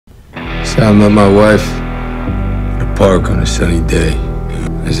So I met my wife at a park on a sunny day.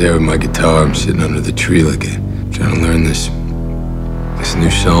 I was there with my guitar. I'm sitting under the tree like trying to learn this new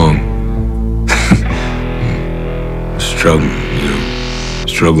song. Struggling,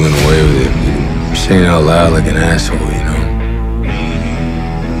 struggling away with it. I'm singing out loud like an asshole, And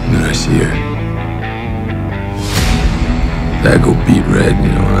then I see her. I go beat red,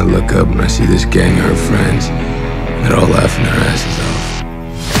 and I look up and I see this gang of her friends. And they're all laughing their asses off.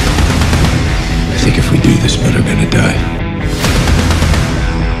 I think if we do this, men are gonna die.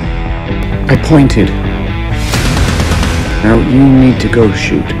 I pointed. Now you need to go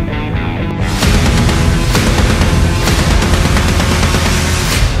shoot.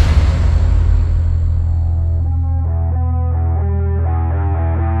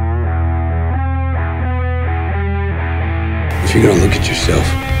 If you're gonna look at yourself,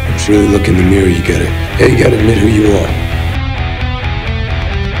 just really look in the mirror, you gotta admit who you are.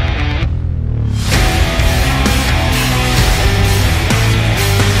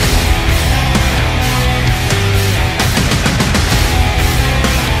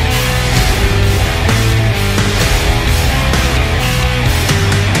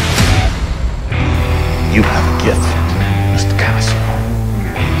 You have a gift, Mr. Castle.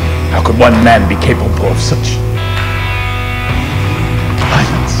 How could one man be capable of such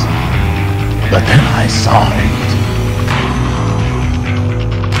violence? But then I saw it.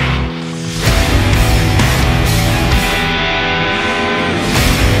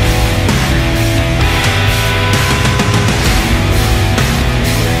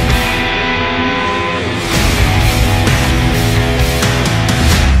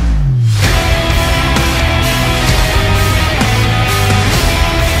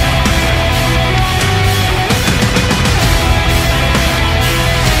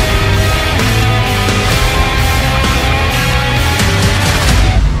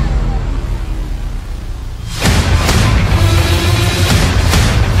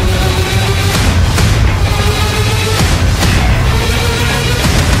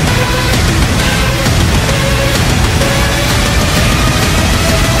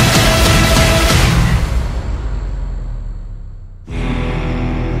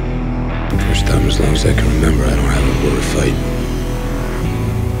 First time as long as I can remember, I don't have a war to fight.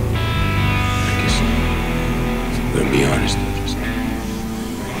 I guess, if I'm gonna be honest,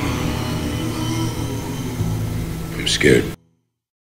 I'm scared.